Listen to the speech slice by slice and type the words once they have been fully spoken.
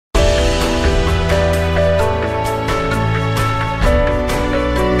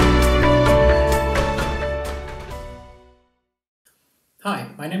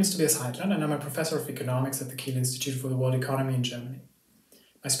my name is Tobias Heidland and I'm a professor of economics at the Kiel Institute for the World Economy in Germany.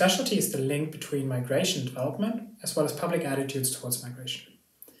 My specialty is the link between migration and development, as well as public attitudes towards migration.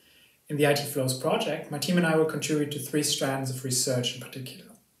 In the ITFLOWS project, my team and I will contribute to 3 strands of research in particular.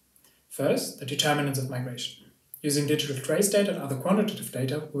 First, the determinants of migration. Using digital trace data and other quantitative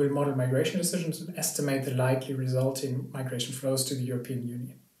data, we will model migration decisions and estimate the likely resulting migration flows to the European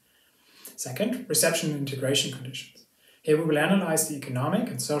Union. Second, reception and integration conditions. Here we will analyze the economic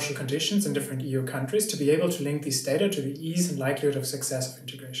and social conditions in different EU countries to be able to link these data to the ease and likelihood of success of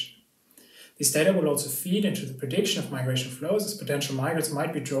integration. These data will also feed into the prediction of migration flows, as potential migrants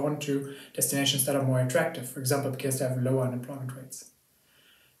might be drawn to destinations that are more attractive, for example, because they have lower unemployment rates.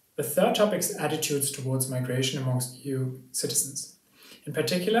 The third topic is attitudes towards migration amongst EU citizens. In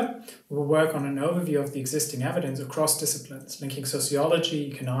particular, we will work on an overview of the existing evidence across disciplines, linking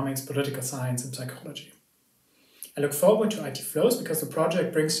sociology, economics, political science, and psychology. I look forward to ITFLOWS because the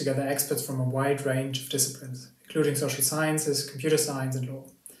project brings together experts from a wide range of disciplines, including social sciences, computer science, and law.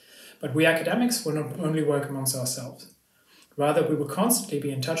 But we academics will not only work amongst ourselves. Rather, we will constantly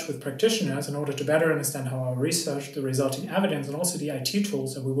be in touch with practitioners in order to better understand how our research, the resulting evidence, and also the IT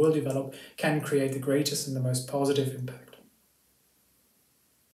tools that we will develop can create the greatest and the most positive impact.